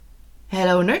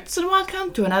Hello nerds and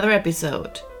welcome to another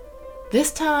episode.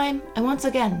 This time I once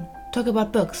again talk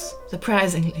about books,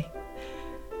 surprisingly.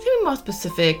 To be more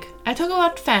specific, I talk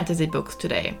about fantasy books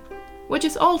today, which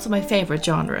is also my favorite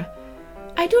genre.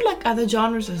 I do like other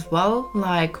genres as well,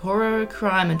 like horror,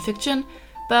 crime and fiction,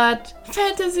 but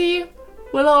fantasy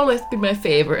will always be my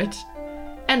favorite.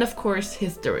 And of course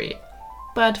history.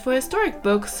 But for historic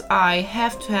books I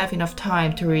have to have enough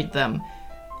time to read them.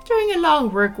 During a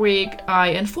long work week, I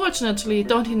unfortunately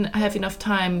don't have enough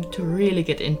time to really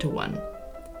get into one.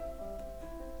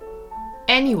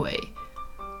 Anyway,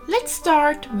 let's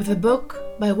start with a book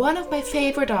by one of my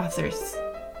favorite authors.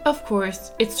 Of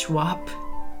course, it's Schwab.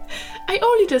 I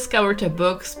only discovered her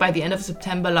books by the end of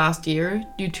September last year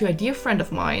due to a dear friend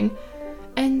of mine,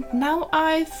 and now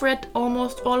I've read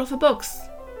almost all of her books.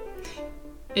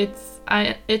 It's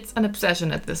an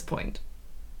obsession at this point.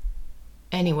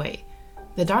 Anyway,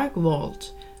 The Dark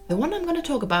Vault, the one I'm going to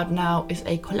talk about now, is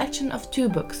a collection of two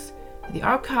books, the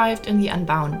Archived and the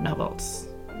Unbound novels.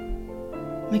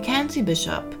 Mackenzie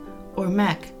Bishop, or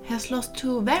Mac, has lost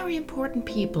two very important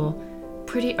people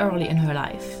pretty early in her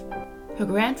life. Her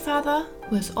grandfather,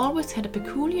 who has always had a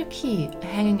peculiar key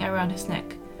hanging around his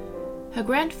neck. Her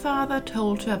grandfather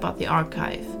told her about the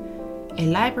Archive, a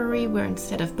library where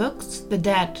instead of books, the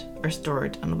dead are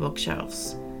stored on the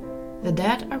bookshelves. The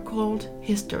dead are called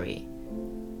history.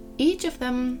 Each of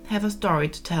them have a story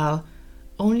to tell,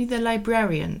 only the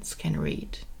librarians can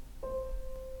read.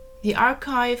 The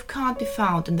archive can't be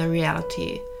found in the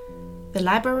reality. The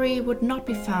library would not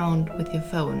be found with your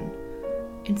phone.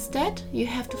 Instead, you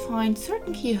have to find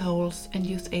certain keyholes and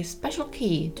use a special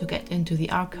key to get into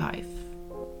the archive.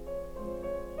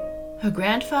 Her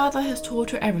grandfather has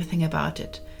told her everything about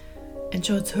it and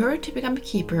chose her to become a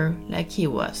keeper like he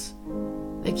was.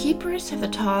 The keepers have the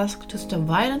task to stop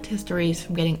violent histories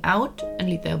from getting out and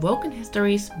lead the awoken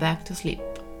histories back to sleep.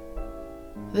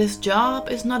 This job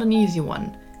is not an easy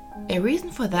one. A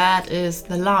reason for that is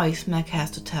the lies Mac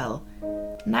has to tell.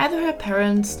 Neither her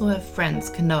parents nor her friends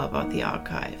can know about the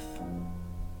archive.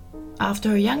 After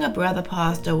her younger brother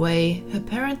passed away, her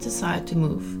parents decided to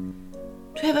move,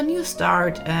 to have a new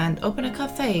start and open a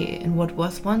cafe in what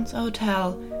was once a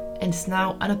hotel and is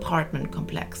now an apartment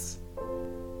complex.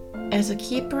 As a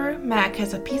keeper, Mac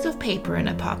has a piece of paper in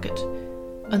her pocket.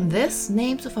 On this,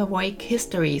 names of awake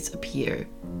histories appear.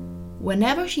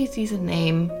 Whenever she sees a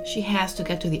name, she has to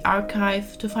get to the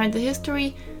archive to find the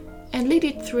history and lead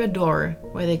it through a door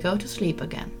where they go to sleep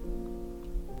again.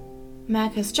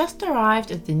 Mac has just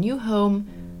arrived at the new home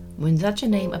when such a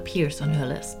name appears on her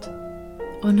list.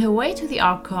 On her way to the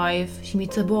archive, she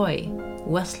meets a boy,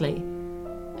 Wesley,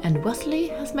 and Wesley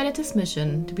has made it his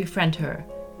mission to befriend her.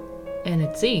 And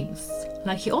it seems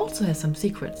like he also has some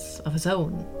secrets of his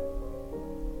own.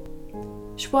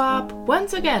 Schwab,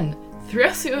 once again,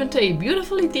 throws you into a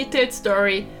beautifully detailed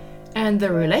story, and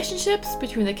the relationships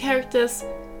between the characters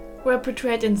were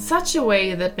portrayed in such a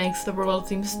way that makes the world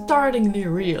seem startlingly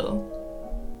real.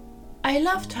 I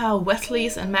loved how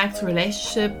Wesley's and Mac's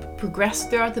relationship progressed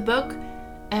throughout the book,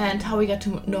 and how we got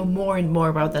to know more and more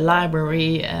about the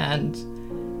library, and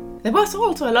there was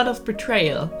also a lot of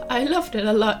betrayal. I loved it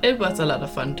a lot. It was a lot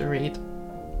of fun to read.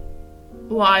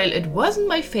 While it wasn't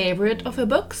my favorite of her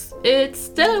books, it's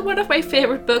still one of my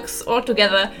favorite books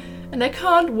altogether, and I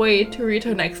can't wait to read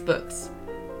her next books.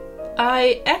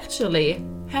 I actually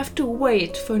have to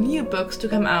wait for new books to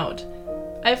come out.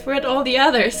 I've read all the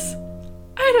others.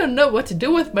 I don't know what to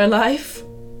do with my life.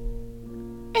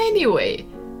 Anyway,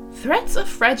 Threads of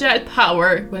Fragile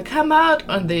Power will come out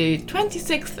on the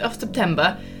 26th of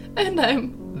September, and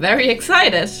I'm very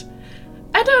excited.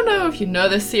 I don't know if you know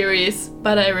this series,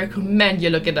 but I recommend you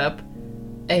look it up.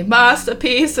 A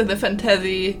masterpiece in the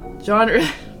fantasy genre.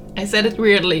 I said it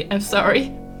weirdly, I'm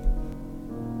sorry.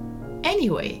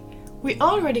 Anyway, we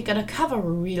already got a cover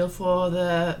reveal for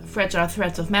the Fragile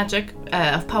Threads of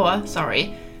Power,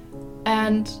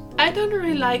 and I don't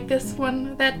really like this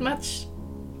one that much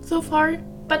so far,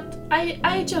 but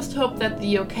I just hope that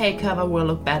the UK cover will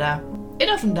look better. It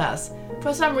often does.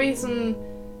 For some reason,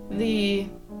 the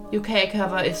UK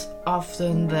cover is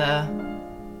often the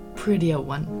prettier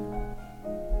one.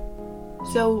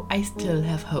 So I still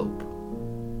have hope.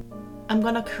 I'm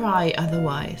gonna cry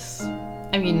otherwise.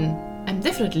 I mean, I'm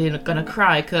definitely not gonna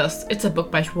cry because it's a book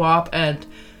by Schwab and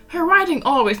her writing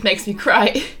always makes me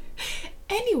cry.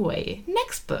 Anyway,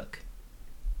 next book.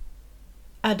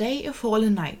 A Day of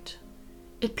Fallen Night.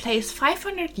 It plays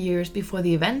 500 years before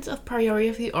the events of Priory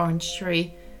of the Orange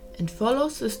Tree and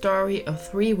follows the story of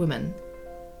three women.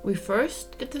 We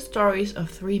first get the stories of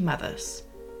three mothers.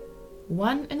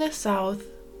 One in the south,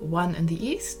 one in the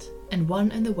east, and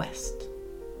one in the west.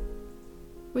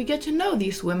 We get to know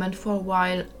these women for a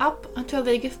while up until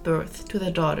they give birth to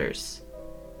their daughters.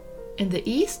 In the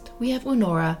east, we have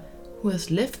Unora, who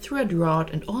has lived through a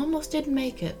drought and almost didn't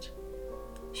make it.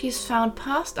 She is found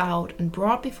passed out and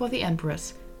brought before the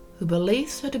Empress, who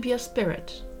believes her to be a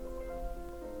spirit.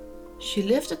 She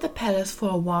lived at the palace for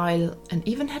a while and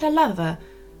even had a lover,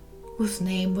 whose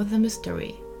name was a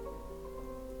mystery.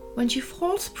 When she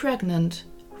falls pregnant,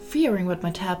 fearing what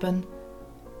might happen,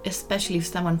 especially if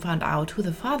someone found out who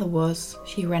the father was,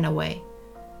 she ran away,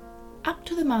 up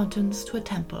to the mountains to a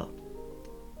temple.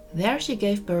 There she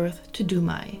gave birth to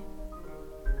Dumai.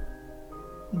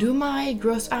 Dumai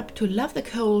grows up to love the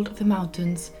cold of the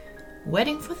mountains,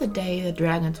 waiting for the day the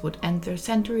dragons would end their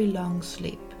century-long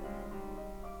sleep.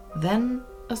 Then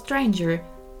a stranger,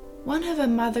 one of her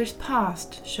mother's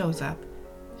past, shows up,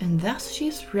 and thus she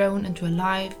is thrown into a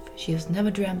life she has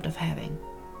never dreamt of having.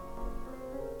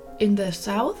 In the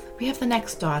south, we have the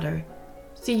next daughter,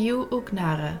 Siu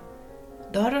Ugnara,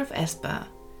 daughter of Espa,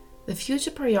 the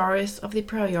future prioris of the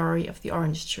Priory of the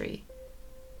Orange Tree.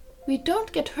 We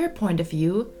don't get her point of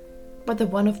view, but the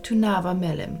one of Tunava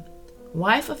Melim,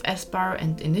 wife of Espar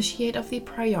and initiate of the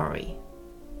Priory.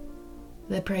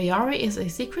 The Priory is a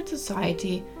secret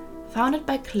society founded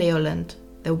by Cleoland,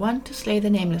 the one to slay the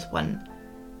Nameless One,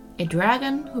 a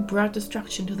dragon who brought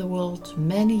destruction to the world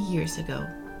many years ago.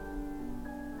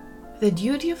 The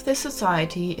duty of this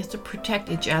society is to protect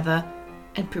each other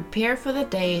and prepare for the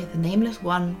day the Nameless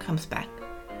One comes back.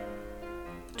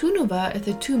 Tunuva is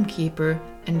the tomb keeper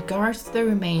and guards the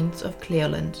remains of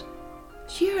Cleoland.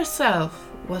 She herself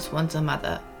was once a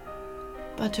mother,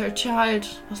 but her child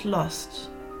was lost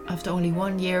after only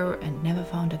 1 year and never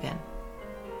found again.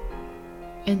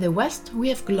 In the west we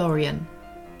have Glorian,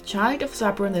 child of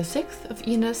Zabron VI of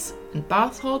Enos and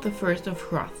Barthold I of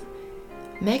Hroth,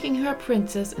 making her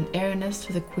princess and heiress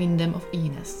to the queendom of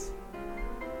Enos.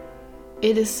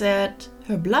 It is said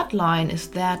her bloodline is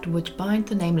that which binds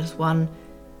the Nameless One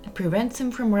and prevents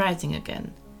him from rising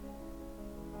again.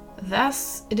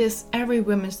 Thus, it is every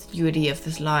woman's duty of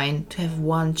this line to have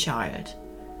one child.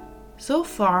 So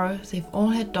far, they've all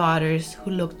had daughters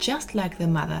who look just like their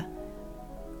mother.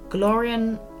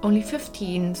 Glorian, only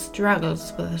 15,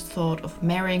 struggles with the thought of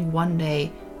marrying one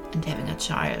day and having a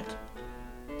child.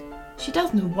 She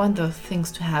doesn't want those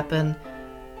things to happen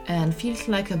and feels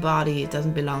like her body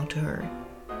doesn't belong to her.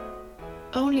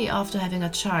 Only after having a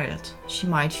child she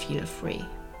might feel free.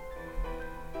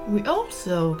 We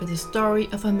also get the story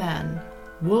of a man,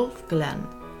 Wolf Glen.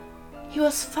 He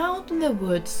was found in the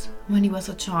woods when he was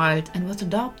a child and was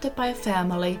adopted by a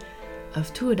family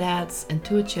of 2 dads and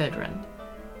 2 children.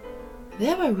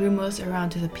 There were rumors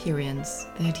around his appearance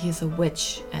that he is a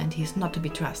witch and he is not to be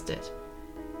trusted.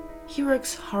 He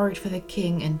works hard for the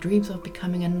king and dreams of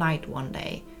becoming a knight one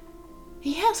day.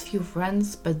 He has few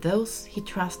friends, but those he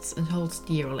trusts and holds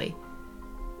dearly.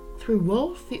 Through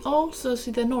Wolf we also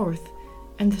see the north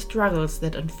and the struggles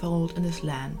that unfold in this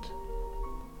land.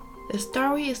 The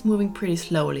story is moving pretty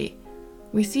slowly.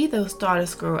 We see those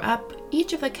daughters grow up,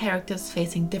 each of the characters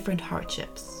facing different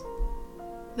hardships.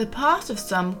 The past of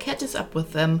some catches up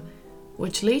with them,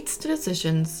 which leads to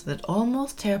decisions that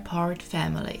almost tear apart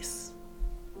families.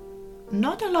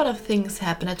 Not a lot of things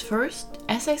happen at first.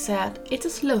 As I said, it's a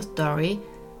slow story,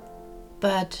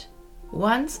 but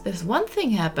once this one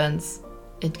thing happens,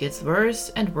 it gets worse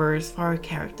and worse for our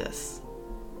characters.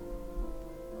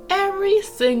 Every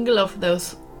single of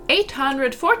those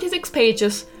 846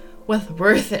 pages was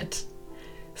worth it.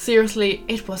 Seriously,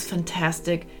 it was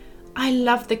fantastic. I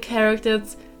loved the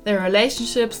characters, their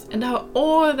relationships, and how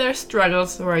all their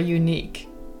struggles were unique.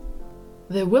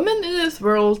 The women in this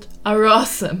world are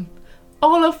awesome.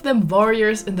 All of them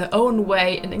warriors in their own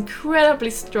way and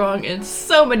incredibly strong in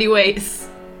so many ways.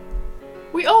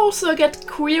 We also get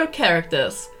queer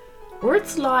characters.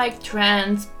 Words like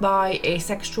trans, bi,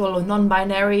 asexual, or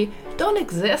non-binary don't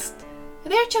exist.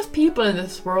 They're just people in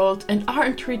this world and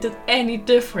aren't treated any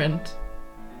different.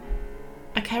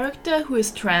 A character who is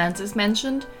trans is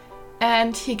mentioned,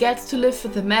 and he gets to live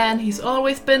with the man he's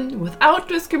always been without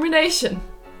discrimination.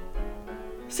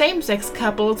 Same-sex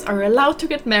couples are allowed to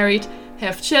get married,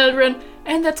 have children,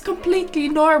 and that's completely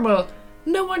normal.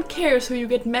 No one cares who you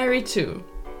get married to.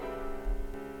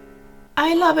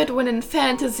 I love it when in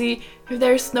fantasy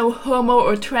there's no homo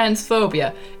or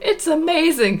transphobia. It's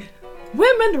amazing.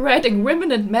 Women writing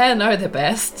women and men are the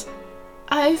best.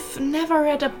 I've never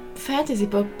read a fantasy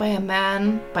book by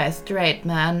a straight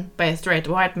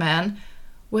white man,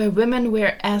 where women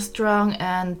were as strong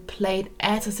and played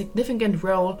as a significant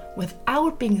role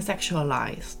without being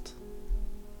sexualized.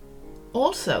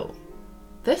 Also,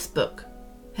 this book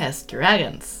has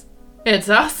dragons. It's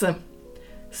awesome.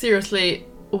 seriously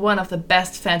one of the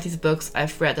best fantasy books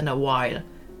I've read in a while.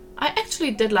 I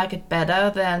actually did like it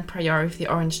better than Prior of the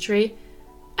Orange Tree.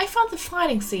 I found the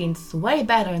fighting scenes way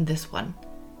better in this one.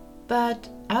 But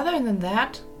other than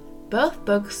that, both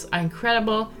books are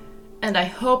incredible, and I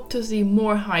hope to see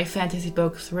more high fantasy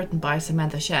books written by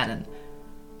Samantha Shannon.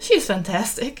 She's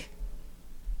fantastic.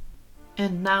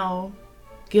 And now,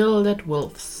 Gilded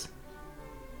Wolves.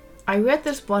 I read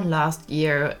this one last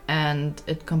year and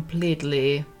it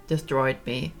completely destroyed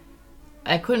me.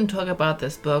 I couldn't talk about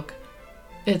this book.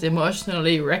 It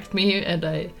emotionally wrecked me and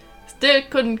I still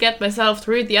couldn't get myself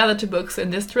to read the other two books in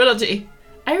this trilogy.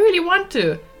 I really want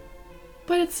to,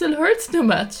 but it still hurts too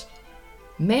much.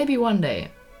 Maybe one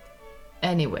day.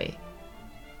 Anyway,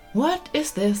 what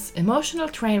is this emotional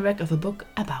train wreck of a book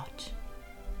about?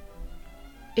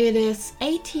 It is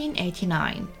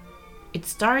 1889. It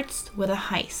starts with a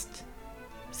heist.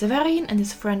 Severin and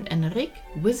his friend Enrique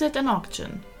visit an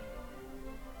auction.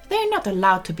 They are not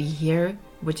allowed to be here,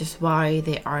 which is why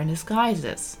they are in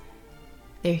disguises.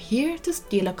 They're here to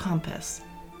steal a compass.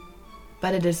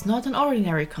 But it is not an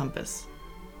ordinary compass.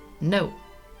 No,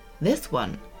 this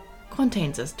one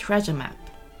contains a treasure map.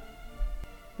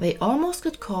 They almost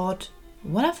get caught,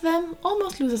 one of them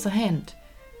almost loses a hand,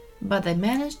 but they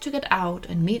manage to get out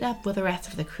and meet up with the rest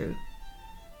of the crew.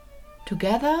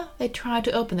 Together they try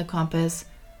to open the compass,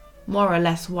 more or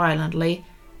less violently,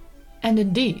 and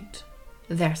indeed,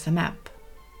 there's a map.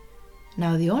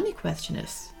 Now the only question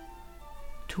is,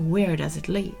 to where does it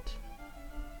lead?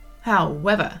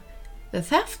 However, the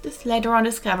theft is later on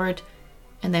discovered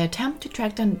and they attempt to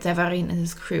track down Severin and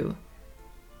his crew.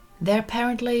 There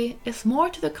apparently is more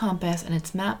to the compass and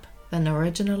its map than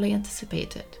originally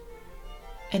anticipated.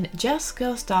 And it just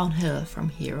goes downhill from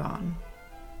here on.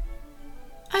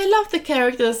 I love the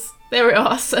characters, they were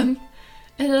awesome.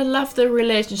 And I love the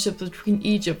relationship between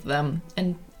each of them.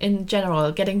 And in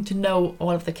general, getting to know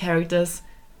all of the characters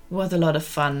was a lot of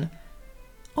fun.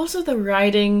 Also the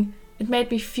writing, it made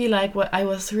me feel like I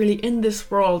was really in this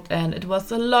world and it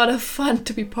was a lot of fun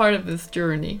to be part of this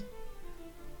journey.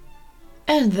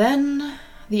 And then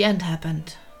the end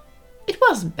happened. It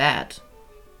wasn't bad.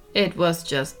 It was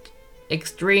just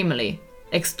extremely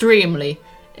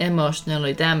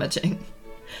emotionally damaging.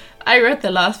 I read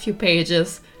the last few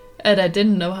pages and I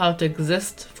didn't know how to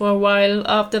exist for a while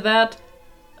after that.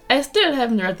 I still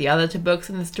haven't read the other two books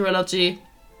in this trilogy.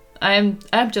 I'm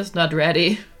just not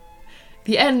ready.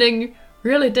 The ending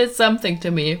really did something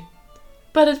to me,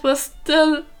 but it was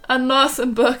still an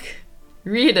awesome book.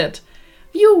 Read it.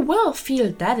 You will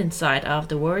feel that inside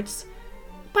afterwards,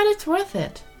 but it's worth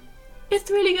it. It's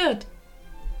really good.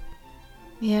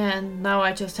 Yeah, and now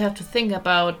I just have to think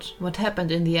about what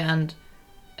happened in the end.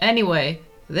 Anyway,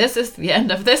 this is the end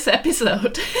of this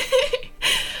episode.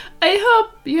 I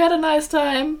hope you had a nice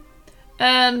time.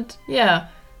 And yeah,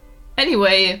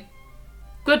 anyway,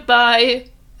 goodbye.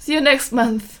 See you next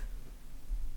month.